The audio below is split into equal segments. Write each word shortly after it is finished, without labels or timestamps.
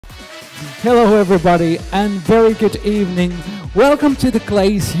Hello everybody and very good evening. Welcome to the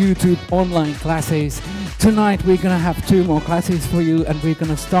Clay's YouTube online classes. Tonight we're gonna have 2 more classes for you and we're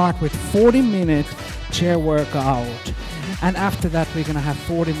gonna start with 40-minute chair workout. And after that we're gonna have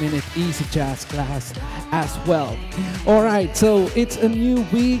 40-minute easy jazz class as well. Alright, so it's a new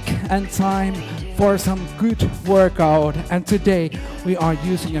week and time for some good workout. And today we are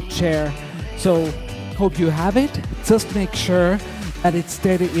using a chair. So hope you have it. Just make sure that it's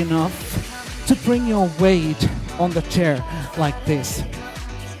steady enough to bring your weight on the chair like this.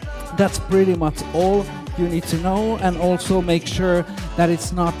 That's pretty much all you need to know, and also make sure that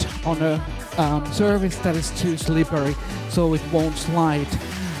it's not on a surface that is too slippery so it won't slide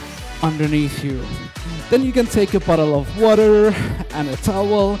underneath you. Then you can take a bottle of water and a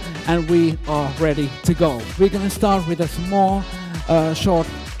towel and we are ready to go. We're gonna start with a small short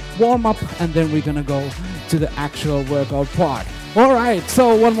warm-up and then we're gonna go to the actual workout part. All right,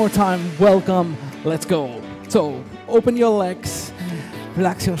 so one more time, welcome, let's go. So open your legs,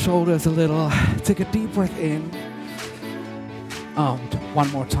 relax your shoulders a little, take a deep breath in, out,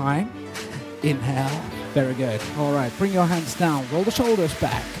 one more time, inhale, very good. All right, bring your hands down, roll the shoulders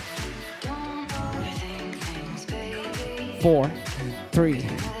back. 4, 3,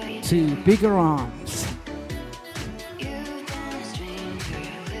 2, bigger arms.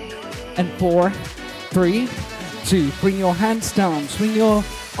 And 4, 3, 2, bring your hands down, swing your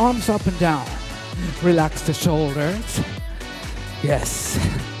arms up and down. Relax the shoulders. Yes,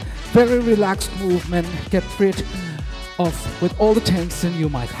 very relaxed movement. Get rid of with all the tension you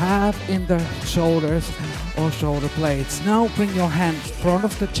might have in the shoulders or shoulder blades. Now bring your hands in front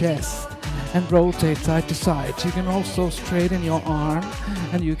of the chest and rotate side to side. You can also straighten your arm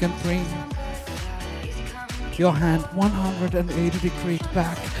and you can bring your hand 180 degrees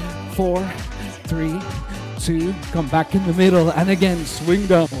back. 4, 3, 2, come back in the middle and again swing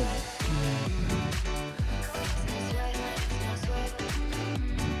down.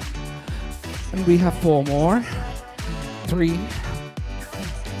 And we have 4 more. 3,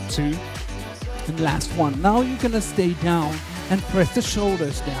 2, and last one. Now you're gonna stay down and press the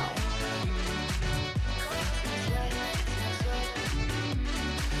shoulders down.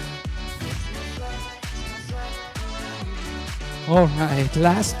 All right,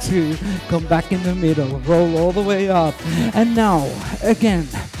 last 2, come back in the middle, roll all the way up. And now, again,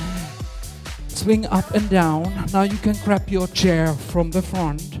 swing up and down. Now you can grab your chair from the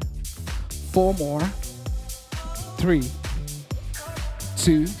front. 4 more, 3,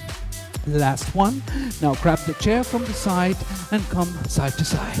 2, last one. Now grab the chair from the side and come side to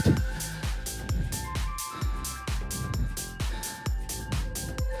side.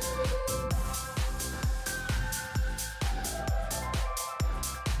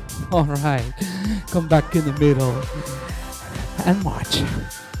 All right, come back in the middle and march.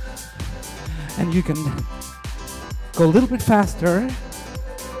 And you can go a little bit faster.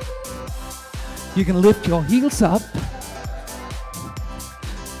 You can lift your heels up.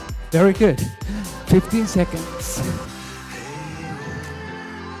 Very good. 15 seconds.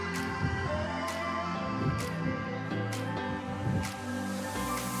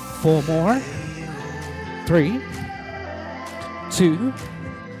 Four more. 3, 2.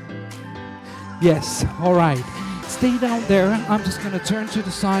 Yes, all right. Stay down there. I'm just gonna turn to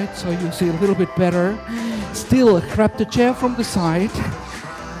the side so you see a little bit better. Still, grab the chair from the side.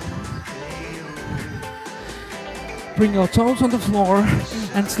 Bring your toes on the floor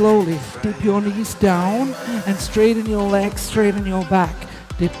and slowly dip your knees down and straighten your legs, straighten your back.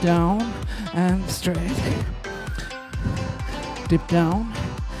 Dip down and straight. Dip down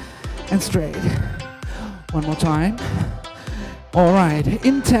and straight. One more time. All right,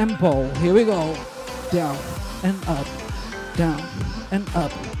 in tempo, here we go. Down and up, down and up.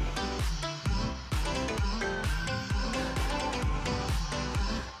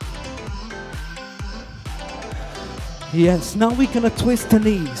 Yes, now we're gonna twist the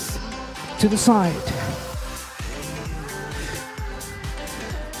knees to the side.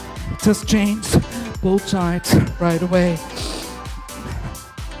 Just change both sides right away.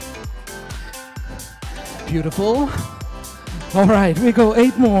 Beautiful. All right, we go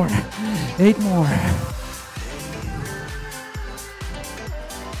 8 more. 8 more.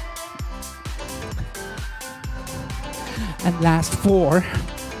 And last 4,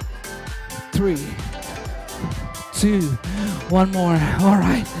 3, 2, 1 more. All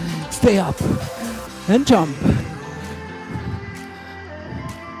right, stay up and jump.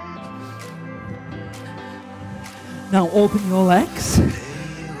 Now open your legs.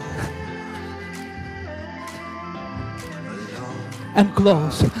 And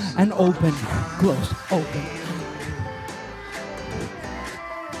close and open, close, open.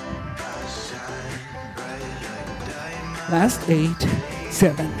 Last 8,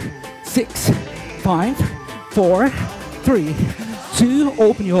 7, 6, 5, 4, 3, 2.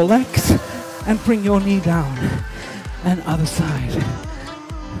 Open your legs and bring your knee down. And other side.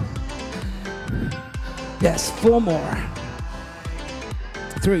 Yes, 4 more.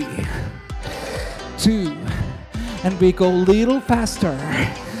 3, 2, and we go a little faster.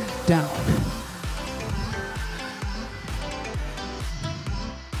 Down.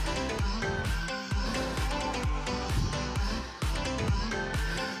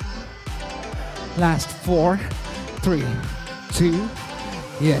 Last 4, 3, 2,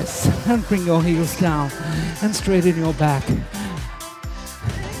 yes, and bring your heels down and straighten your back.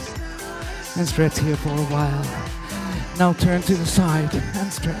 And stretch here for a while. Now turn to the side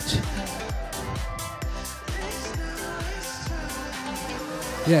and stretch.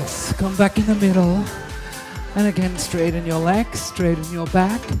 Yes, come back in the middle. And again, straighten your legs, straighten your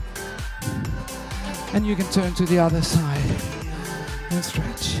back. And you can turn to the other side and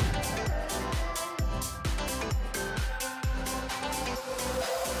stretch.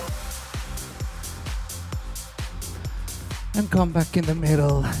 And come back in the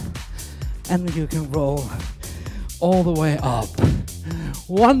middle. And you can roll all the way up.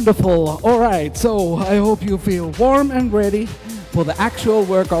 Wonderful. All right, so I hope you feel warm and ready for the actual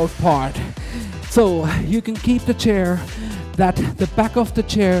workout part. So you can keep the chair, that the back of the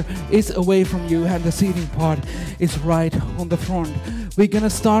chair is away from you and the seating part is right on the front. We're gonna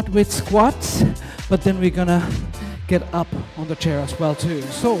start with squats, but then we're gonna get up on the chair as well too.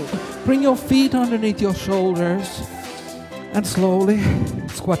 So bring your feet underneath your shoulders and slowly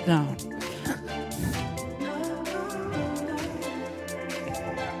squat down.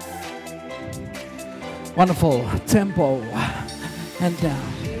 Wonderful. Tempo. And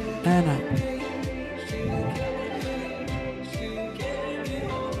down. And up.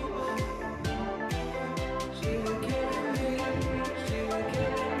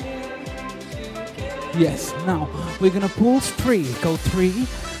 Yes. Now we're going to pulse 3. Go 3,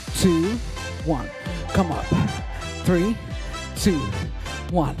 2, 1. Come up. 3, 2,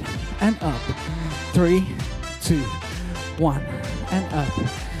 1. And up. 3, 2, 1. And up.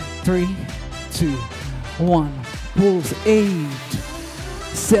 3, 2, 1. Pulse 8,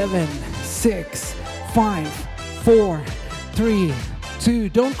 7, 6, 5, 4, 3, 2.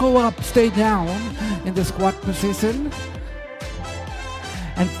 Don't go up, stay down in the squat position.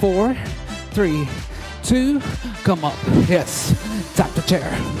 And 4, 3, 2, come up. Yes, tap the chair.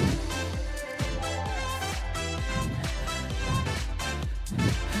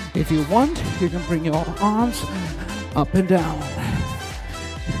 If you want, you can bring your arms up and down.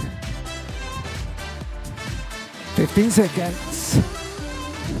 15 seconds.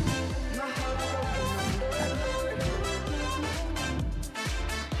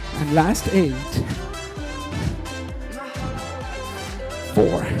 And last 8.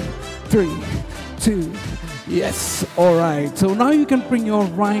 4, 3, 2. Yes, all right. So now you can bring your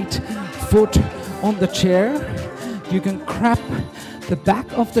right foot on the chair. You can grab the back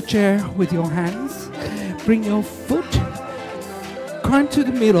of the chair with your hands. Bring your foot kind to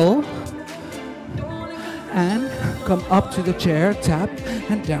the middle and come up to the chair, tap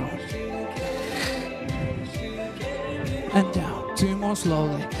and down. And down. 2 more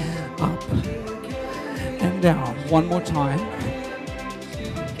slowly. Up and down. 1 more time.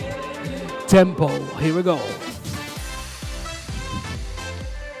 Tempo. Here we go.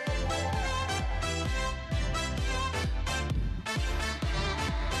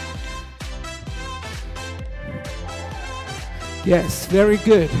 Yes, very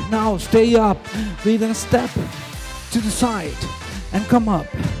good. Now stay up. We're gonna step to the side and come up.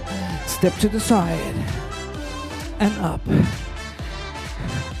 Step to the side and up.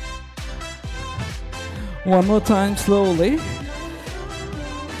 1 more time slowly.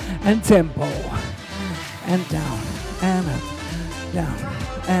 And tempo. And down and up. Down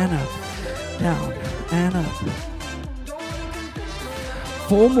and up. Down and up.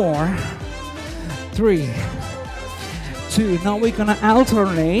 4 more. 3, 2. Now we're gonna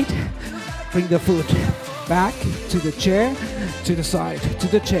alternate. Bring the foot back to the chair, to the side, to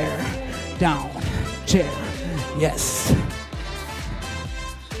the chair, down, chair. Yes.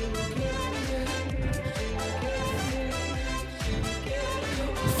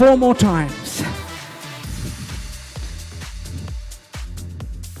 Four more times.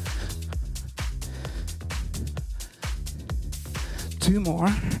 Two more.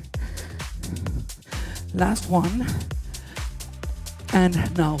 Last one. And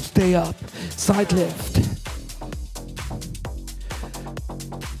now stay up. Side lift.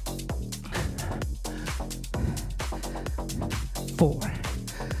 Four,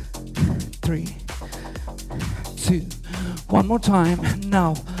 3, 2, One more time.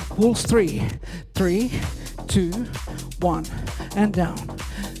 Now, pulse 3. 3, 2, 1, and down.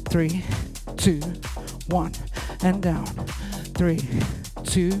 3, 2, 1, and down. 3,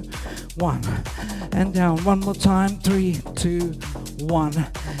 2, 1, and down. One more time. 3, 2, 1,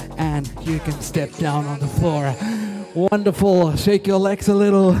 and you can step down on the floor. Wonderful. Shake your legs a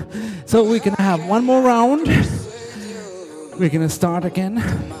little. So we're gonna have one more round. We're gonna start again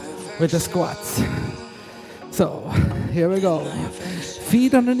with the squats. So here we go.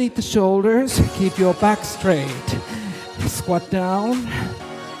 Feet underneath the shoulders. Keep your back straight. Squat down.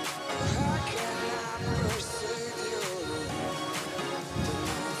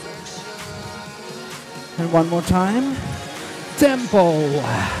 And one more time. Tempo.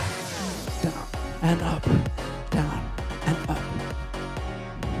 Down and up. Down and up.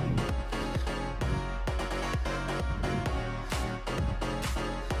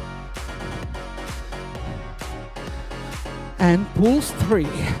 And pulse 3.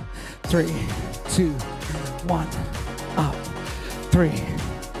 3, 2, 1, up. 3,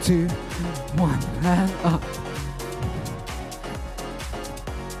 2, 1, and up.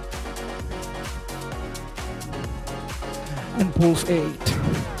 And pulse 8,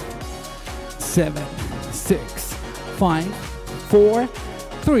 7, 6, 5, 4,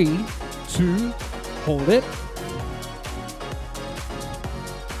 3, 2, hold it.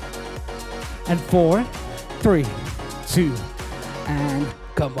 And 4, 3, 2, and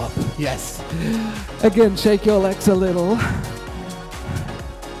come up. Yes. Again, shake your legs a little.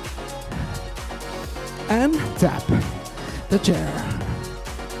 And tap the chair.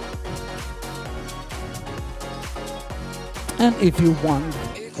 And if you want,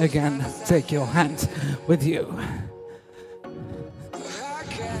 again, take your hands with you.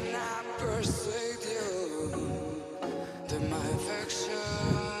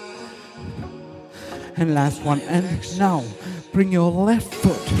 And last one. And now, bring your left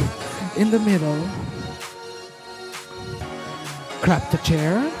foot in the middle. Grab the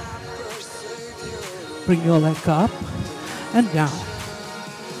chair. Bring your leg up and down.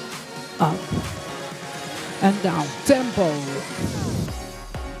 Up and down. Tempo.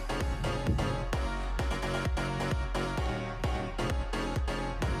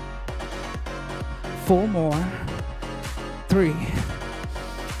 Four more. 3,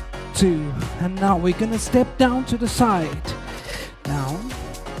 2, and now we're gonna step down to the side. Down,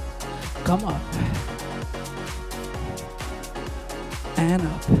 come up, and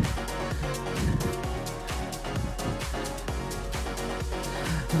up.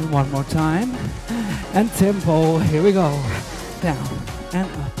 And one more time, and tempo, here we go. Down, and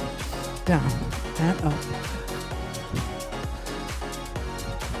up, down, and up.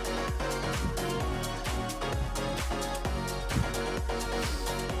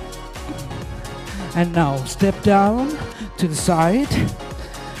 And now step down to the side,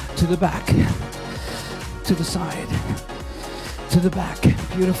 to the back, to the side, to the back.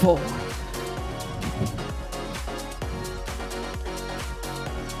 Beautiful.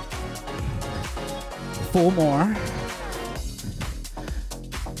 Four more.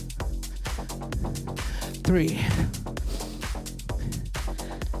 3,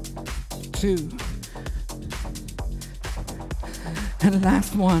 2, and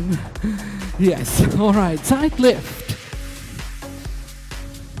last one. Yes, all right, side lift.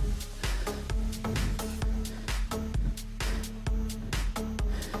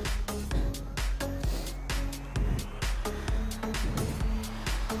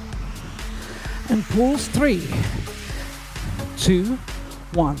 And pulse 3, 2,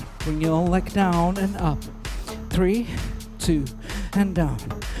 1. Bring your leg down and up. 3, 2, and down.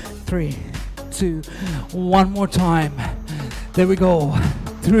 3, 2, one more time. There we go.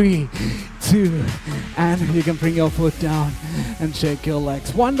 3, 2, and you can bring your foot down and shake your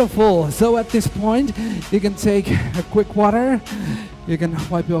legs. Wonderful. So at this point, you can take a quick water. You can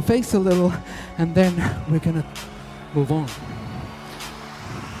wipe your face a little, and then we're gonna move on.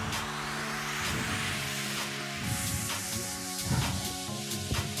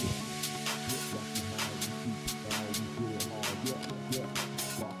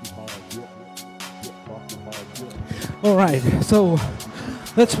 All right, so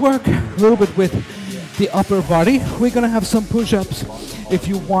let's work a little bit with the upper body. We're gonna have some push-ups. If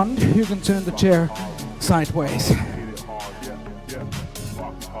you want, you can turn the chair sideways.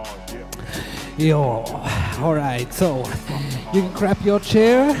 Yo, all right, so you can grab your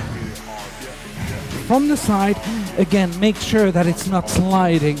chair from the side. Again, make sure that it's not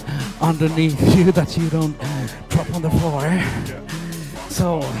sliding underneath you, that you don't drop on the floor.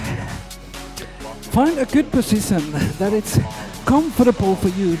 So find a good position that it's comfortable for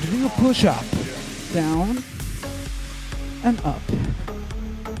you to do a push-up. Down and up,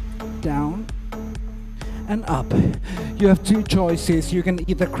 down, and up. You have two choices. You can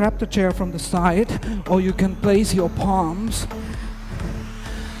either grab the chair from the side, or you can place your palms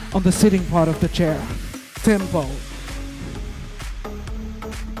on the sitting part of the chair. Tempo.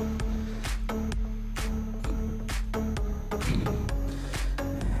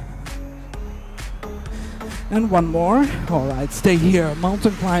 And one more. All right, stay here.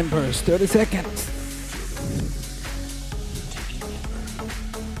 Mountain climbers, 30 seconds.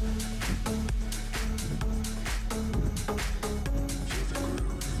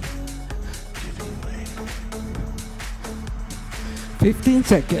 Fifteen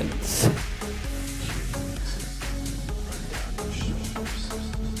seconds.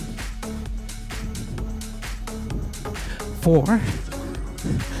 4,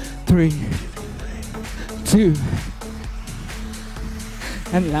 3, 2,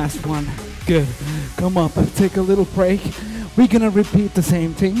 and last one. Good. Come up, take a little break. We're gonna repeat the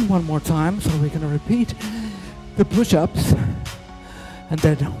same thing one more time. So we're gonna repeat the push-ups, and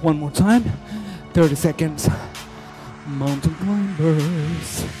then one more time, 30 seconds. Mountain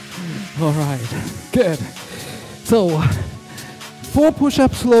climbers. All right, good. So 4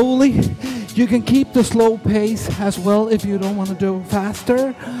 push-ups slowly. You can keep the slow pace as well if you don't want to do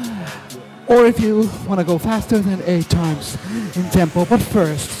faster, or if you want to go faster than 8 times in tempo. But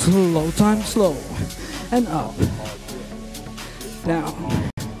first, slow time, slow, and up, down,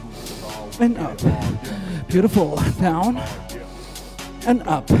 and up. Beautiful. Down and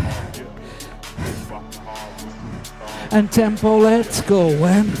up. And tempo, let's go.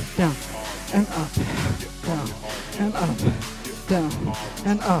 And down, and up, down, and up, down,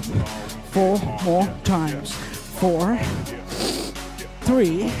 and up. 4 more times. 4,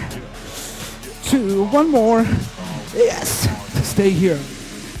 3, 2, one more. Yes, stay here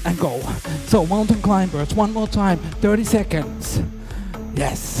and go. So mountain climbers, one more time, 30 seconds.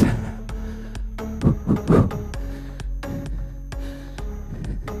 Yes.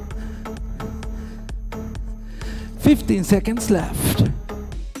 15 seconds left.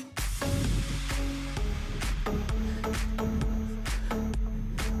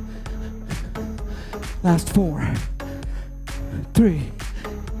 Last 4, 3,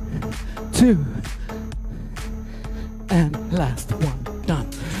 2, and last one. Done.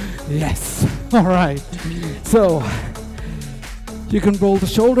 Yes. All right. So you can roll the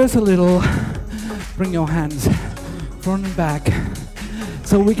shoulders a little. Bring your hands front and back.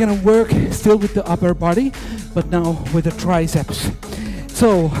 So we're gonna work still with the upper body, but now with the triceps.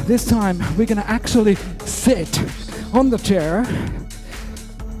 So this time we're gonna actually sit on the chair.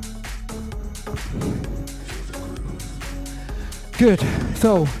 Good.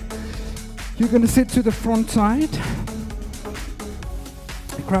 So you're gonna sit to the front side.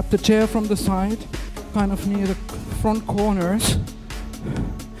 Grab the chair from the side, kind of near the front corners.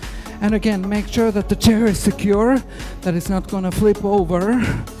 And again, make sure that the chair is secure, that it's not gonna flip over.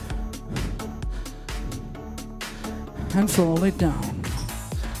 And slowly down,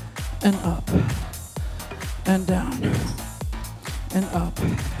 and up, and down, and up.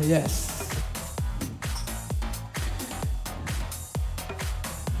 Yes.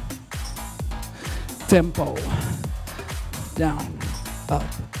 Tempo. Down, up,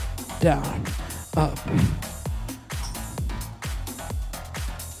 down, up.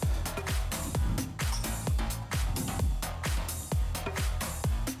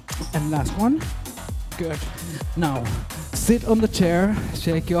 And last one. Good. Now, sit on the chair,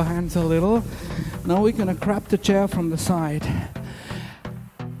 shake your hands a little. Now we're gonna grab the chair from the side.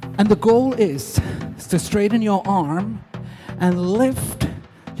 And the goal is to straighten your arm and lift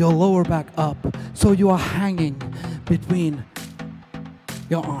your lower back up so you are hanging between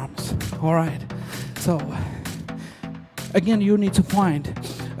your arms. All right. So, again, you need to find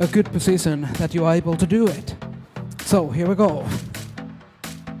a good position that you are able to do it. So, here we go.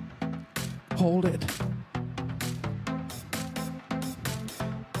 Hold it.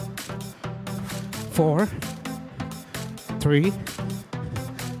 4, 3,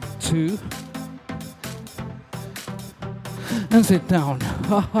 2, and sit down.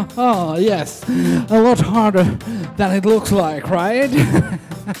 Yes, a lot harder than it looks like, right?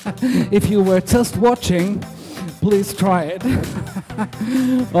 If you were just watching, please try it.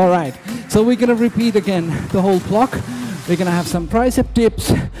 All right, so we're gonna repeat again the whole block. We're gonna have some tricep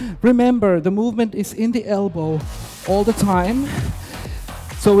dips. Remember, the movement is in the elbow all the time.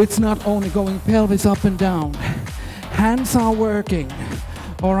 So it's not only going pelvis up and down. Hands are working.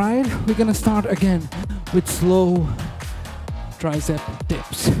 All right, we're gonna start again with slow tricep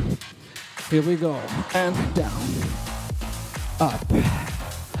dips. Here we go. And down, up,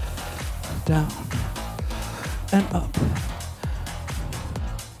 down, and up.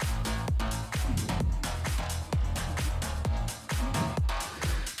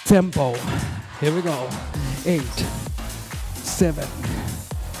 Tempo. Here we go. 8, 7,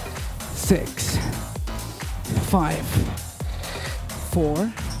 6, 5,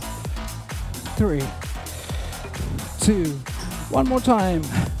 4, 3, 2. One more time.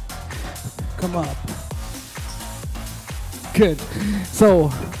 Come up. Good.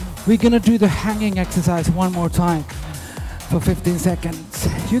 So we're gonna do the hanging exercise one more time for 15 seconds.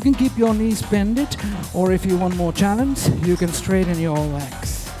 You can keep your knees bended, or if you want more challenge, you can straighten your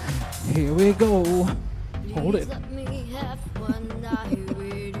legs. Here we go. Hold it.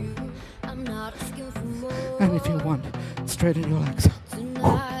 And if you want, straighten your legs.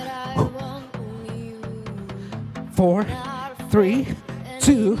 4, 3,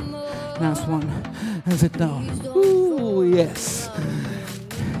 2. Last one. And sit down. Ooh, yes.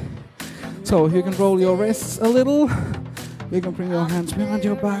 So you can roll your wrists a little. You can bring your hands behind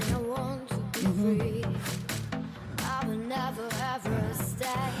your back.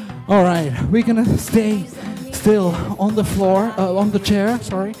 All right, we're gonna stay still on the floor, on the chair,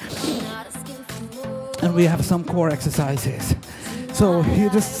 sorry. And we have some core exercises. So you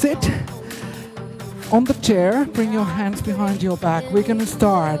just sit on the chair, bring your hands behind your back. We're gonna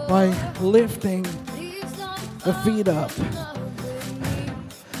start by lifting the feet up.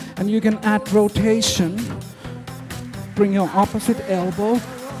 And you can add rotation. Bring your opposite elbow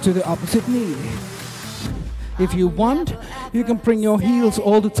to the opposite knee. If you want, you can bring your heels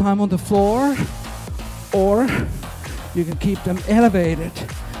all the time on the floor, or you can keep them elevated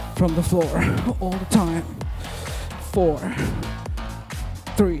from the floor all the time. 4,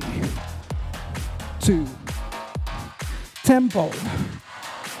 3, 2. Tempo.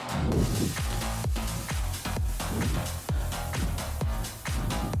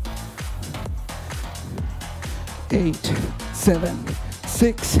 Eight, 7,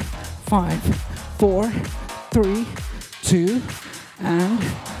 6, 5, 4, 3, 2, and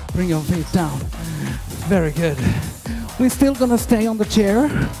bring your feet down. Very good. We're still gonna stay on the chair.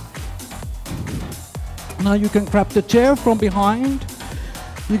 Now you can grab the chair from behind.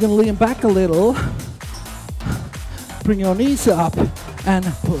 You can lean back a little. Bring your knees up and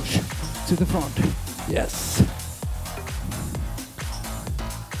push to the front. Yes.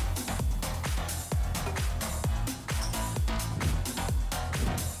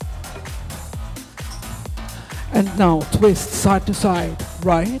 And now twist side to side.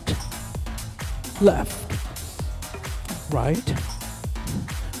 Right, left, right,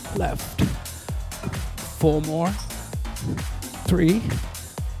 left. 4 more. 3,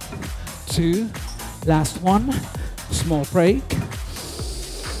 2. Last one. Small break.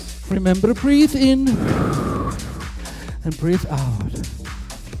 Remember to breathe in and breathe out.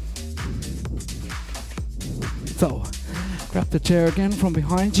 So, grab the chair again from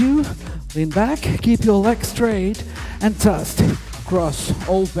behind you. Lean back, keep your legs straight, and just cross,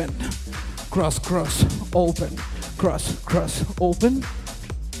 open. Cross, cross, open. Cross, cross, open.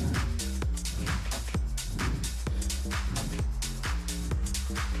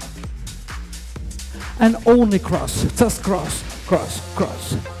 And only cross, just cross, cross,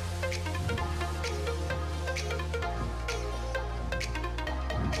 cross.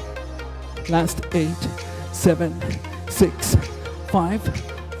 Last 8, 7, 6, 5,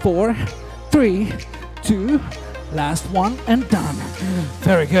 4, 3, 2, last one, and done.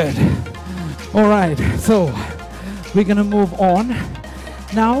 Very good. All right, so we're gonna move on.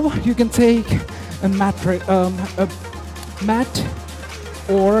 Now you can take a mat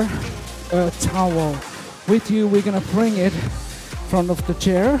or a towel with you. We're gonna bring it in front of the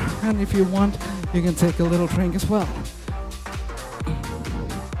chair, and if you want, you can take a little drink as well.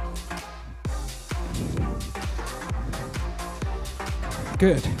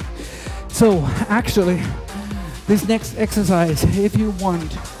 Good. So actually, this next exercise, if you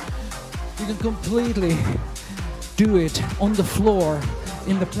want, you can completely do it on the floor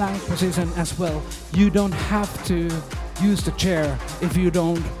in the plank position as well. You don't have to use the chair if you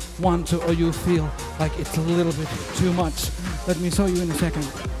don't want to, or you feel like it's a little bit too much. Let me show you in a second.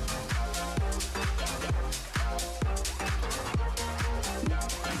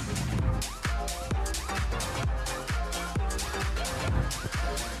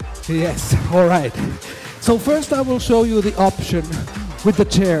 Yes, all right. So first I will show you the option with the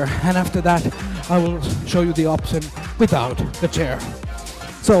chair, and after that I will show you the option without the chair.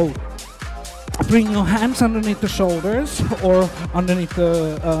 So bring your hands underneath the shoulders, or underneath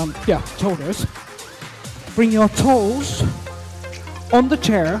the shoulders. Bring your toes on the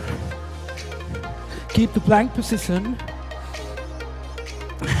chair. Keep the plank position.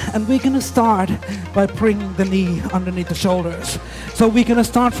 And we're gonna start by bringing the knee underneath the shoulders. So we're gonna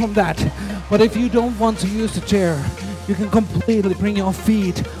start from that. But if you don't want to use the chair, you can completely bring your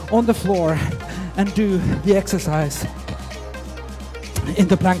feet on the floor and do the exercise in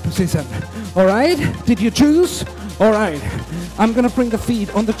the plank position. All right? Did you choose? All right. I'm gonna bring the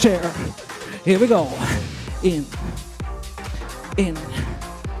feet on the chair. Here we go. In. In.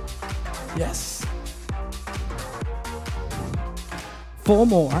 Yes. 4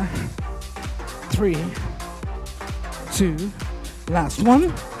 more. 3, 2, last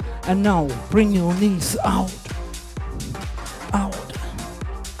one. And now bring your knees out. Out.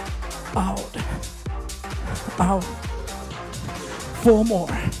 Out. Out. 4 more.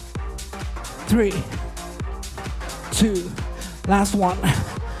 3, 2, last one.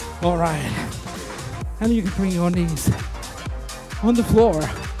 All right. And you can bring your knees on the floor.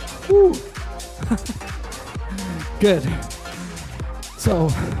 Woo. Good.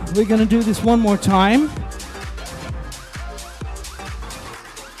 So we're gonna do this one more time.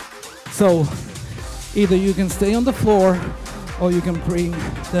 So either you can stay on the floor or you can bring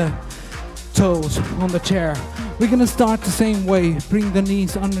the toes on the chair. We're gonna start the same way. Bring the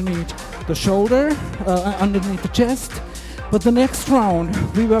knees underneath the shoulder, underneath the chest. But the next round,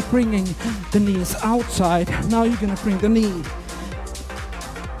 we were bringing the knees outside. Now you're gonna bring the knee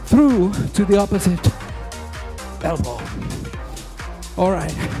through to the opposite elbow. All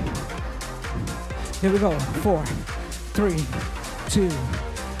right. Here we go. 4, 3, 2,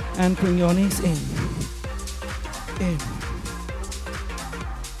 and bring your knees in. In.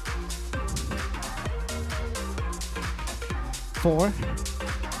 4,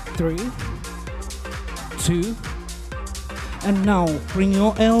 3, 2, and now bring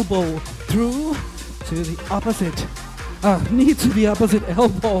your elbow through to the opposite, knee to the opposite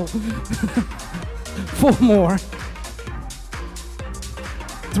elbow. 4 more.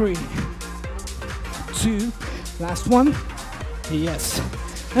 3, 2, last one. Yes.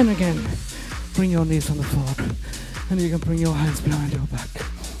 And again, bring your knees on the floor. And you can bring your hands behind your back.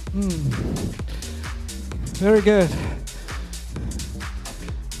 Very good.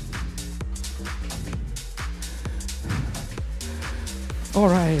 All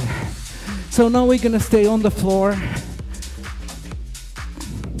right. So now we're gonna stay on the floor.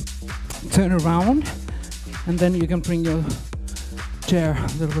 Turn around. And then you can bring your chair a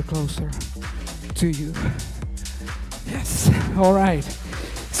little bit closer to you. Yes. All right.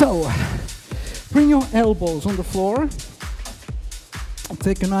 So bring your elbows on the floor.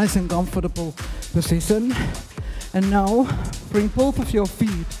 Take a nice and comfortable position. And now bring both of your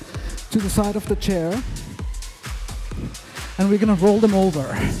feet to the side of the chair. And we're gonna roll them over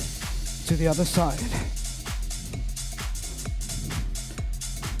to the other side.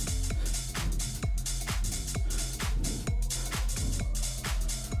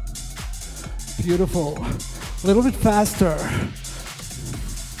 Beautiful. A little bit faster.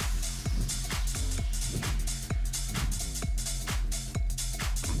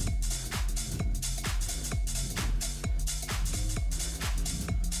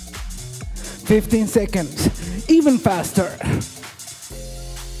 "15 seconds, even faster."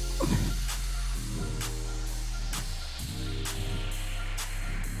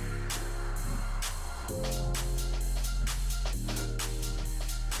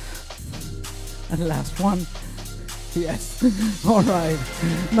 And last one. Yes. All right.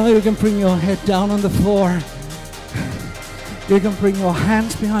 Now you can bring your head down on the floor. You can bring your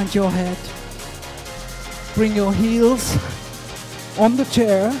hands behind your head. Bring your heels on the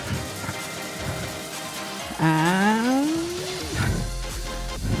chair. And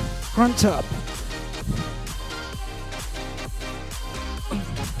crunch up.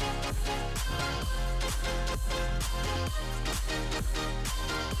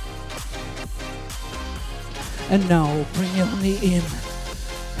 And now bring your knee in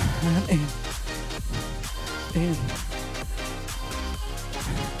and in, in.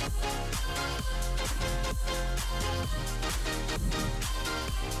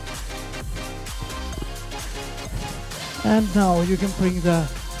 And now you can bring the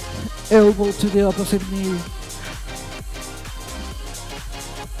elbow to the opposite knee.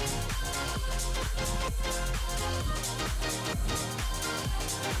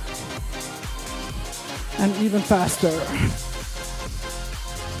 And even faster.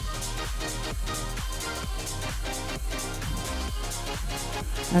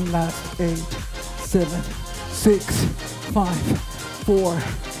 And last 8, 7, 6, 5, 4,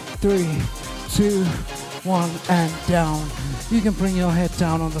 3, 2, 1, and down. You can bring your head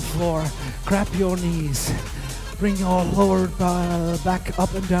down on the floor. Grab your knees. Bring your lower back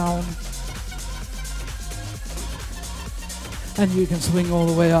up and down. and you can swing all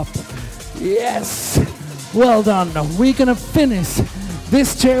the way up. Yes, well done. We're gonna finish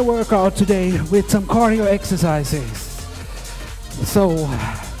this chair workout today with some cardio exercises. So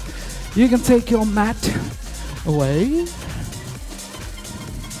you can take your mat away,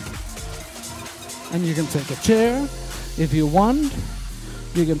 and you can take a chair if you want.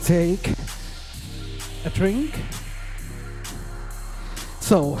 You can take a drink.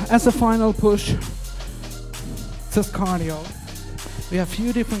 So as a final push, just cardio. We have a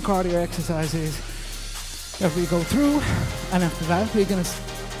few different cardio exercises that we go through, and after that we're gonna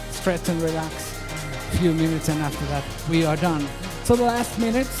stretch and relax a few minutes, and after that we are done. So the last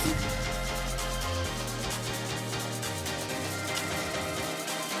minutes,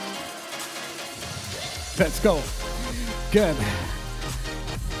 let's go. Good.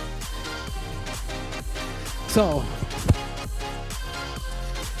 So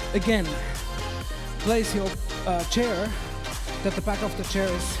again, place your chair that the back of the chair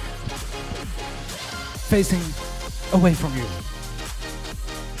is facing away from you.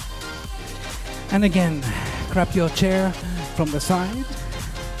 And again, grab your chair from the side.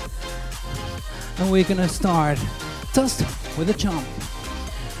 And we're gonna start just with a jump.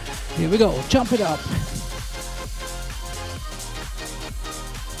 Here we go, jump it up.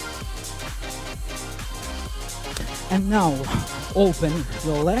 And now open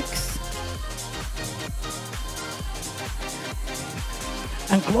your legs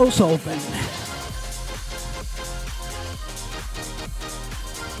and close open.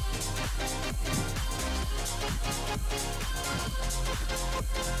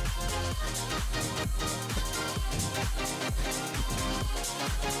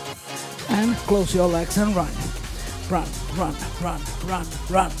 And close your legs and run. Run, run, run, run,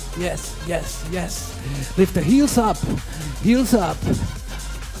 run. Yes, yes, yes. Lift the heels up, heels up.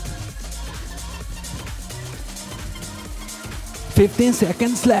 15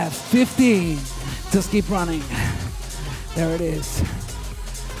 seconds left, 15. Just keep running. There it is.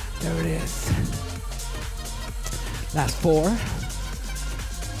 There it is. Last 4,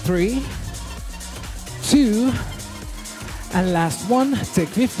 3, 2, and last 1. Take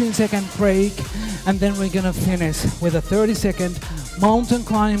 15-second break, and then we're gonna finish with a 30-second mountain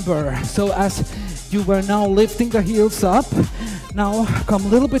climber. So as you were now lifting the heels up, now come a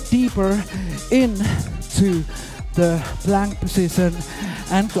little bit deeper into the plank position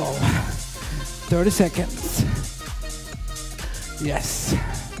and go. 30 seconds. Yes.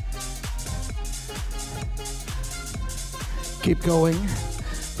 Keep going.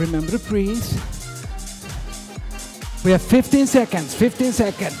 Remember to breathe. We have 15 seconds, 15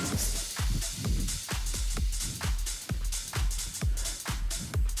 seconds.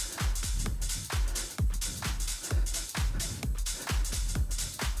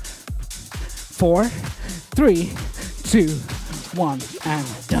 Four, 3, 2, 1,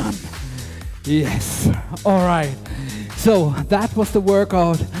 and done. Yes. All right. So that was the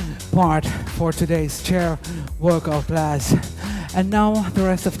workout part for today's chair workout class. And now the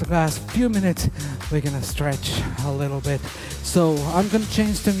rest of the class, few minutes, we're gonna stretch a little bit. So I'm gonna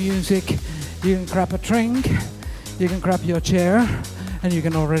change the music. You can grab a drink, you can grab your chair, and you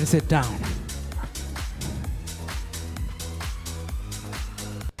can already sit down.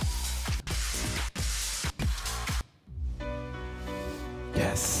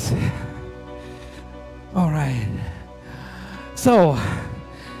 Yes. All right. So,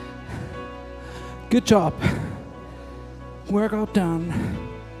 good job. Workout done.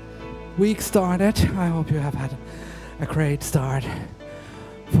 Week started. I hope you have had a great start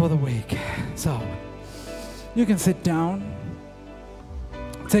for the week. So, you can sit down.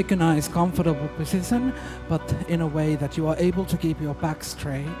 Take a nice, comfortable position, but in a way that you are able to keep your back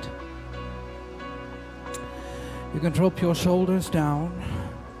straight. You can drop your shoulders down.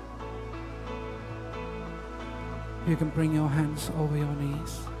 You can bring your hands over your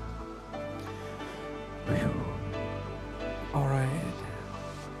knees. All right.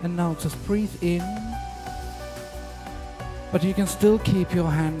 And now just breathe in. But you can still keep your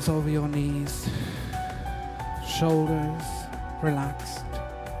hands over your knees. Shoulders relaxed.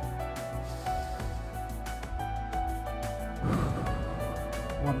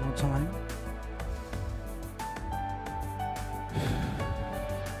 One more time.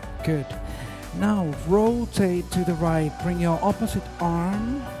 Good. Now rotate to the right. Bring your opposite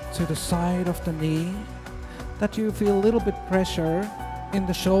arm to the side of the knee, that you feel a little bit pressure in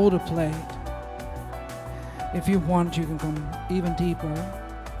the shoulder blade. If you want, you can come even deeper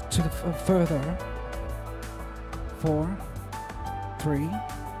to the further. 4, 3,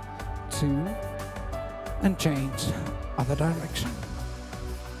 2, and change other direction.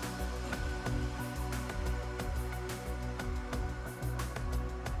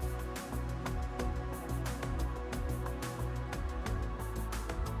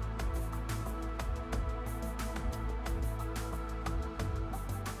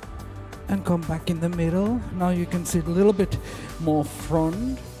 And come back in the middle. Now you can sit a little bit more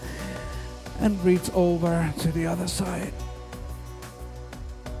front and reach over to the other side.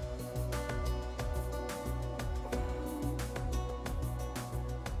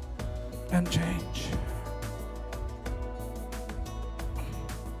 And change.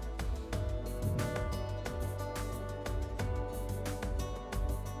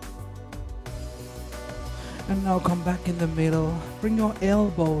 And now come back in the middle. Bring your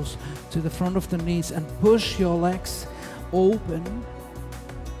elbows to the front of the knees and push your legs open.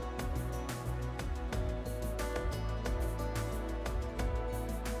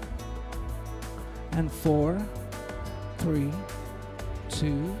 And 4, 3,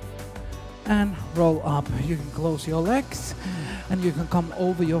 2, and roll up. You can close your legs and you can come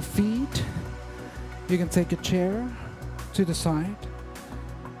over your feet. You can take a chair to the side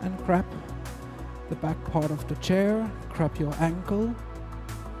and grab the back part of the chair, grab your ankle.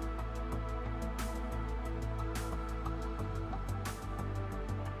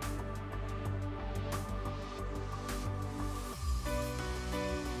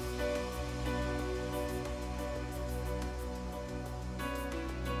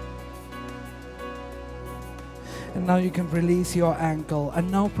 And now you can release your ankle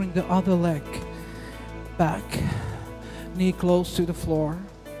and now bring the other leg back, knee close to the floor.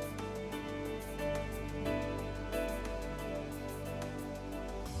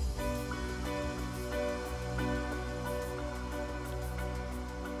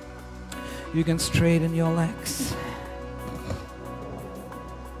 You can straighten your legs.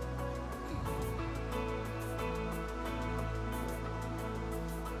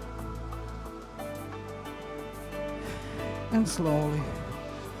 And slowly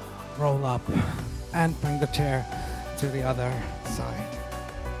roll up and bring the chair to the other side.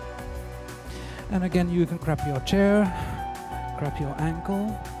 And again, you can grab your chair, grab your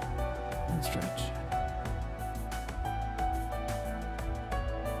ankle, and stretch.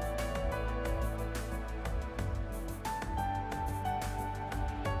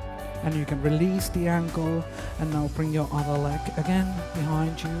 And you can release the ankle and now bring your other leg again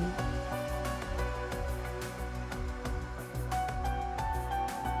behind you.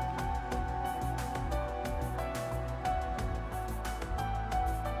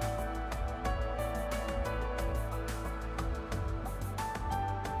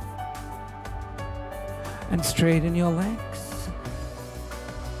 And straighten your legs.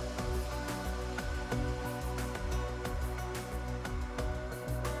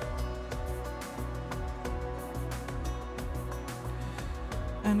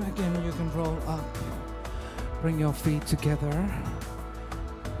 And again, you can roll up. Bring your feet together.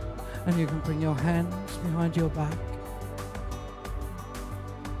 And you can bring your hands behind your back.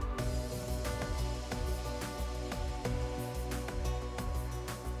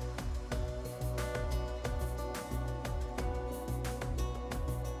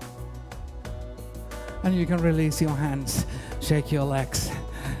 And you can release your hands, shake your legs,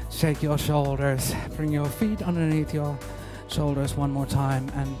 shake your shoulders, bring your feet underneath your shoulders one more time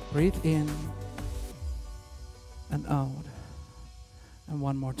and breathe in and out. And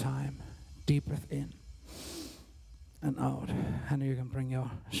one more time, deep breath in and out. And you can bring your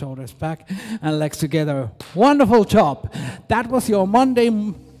shoulders back and legs together. Wonderful job. That was your Monday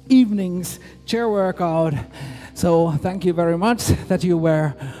evening's chair workout. So thank you very much that you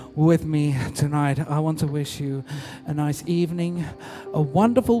were with me tonight. I want to wish you a nice evening, a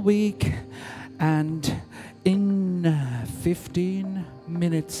wonderful week, and in 15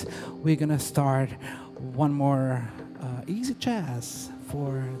 minutes we're gonna start one more easy jazz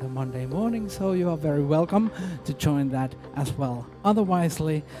for the Monday morning, so you are very welcome to join that as well. Otherwise,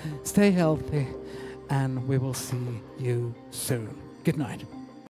 stay healthy and we will see you soon. Good night.